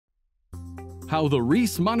how the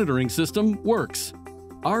Rees monitoring system works.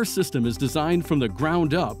 Our system is designed from the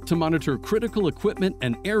ground up to monitor critical equipment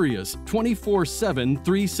and areas 24/7,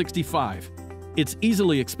 365. It's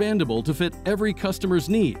easily expandable to fit every customer's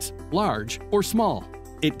needs, large or small.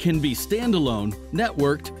 It can be standalone,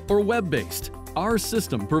 networked, or web-based. Our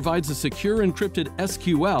system provides a secure encrypted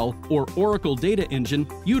SQL or Oracle data engine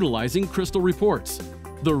utilizing Crystal reports.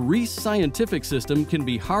 The Rees Scientific system can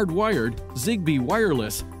be hardwired, Zigbee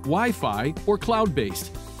wireless, Wi-Fi, or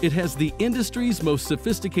cloud-based. It has the industry's most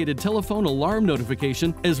sophisticated telephone alarm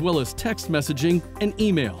notification as well as text messaging and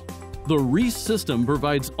email. The Rees system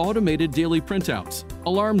provides automated daily printouts,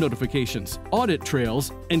 alarm notifications, audit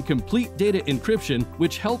trails, and complete data encryption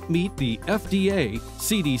which help meet the FDA,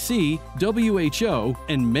 CDC, WHO,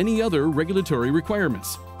 and many other regulatory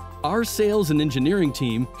requirements. Our sales and engineering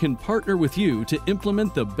team can partner with you to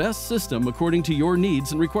implement the best system according to your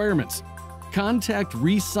needs and requirements. Contact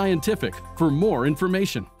Rees Scientific for more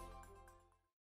information.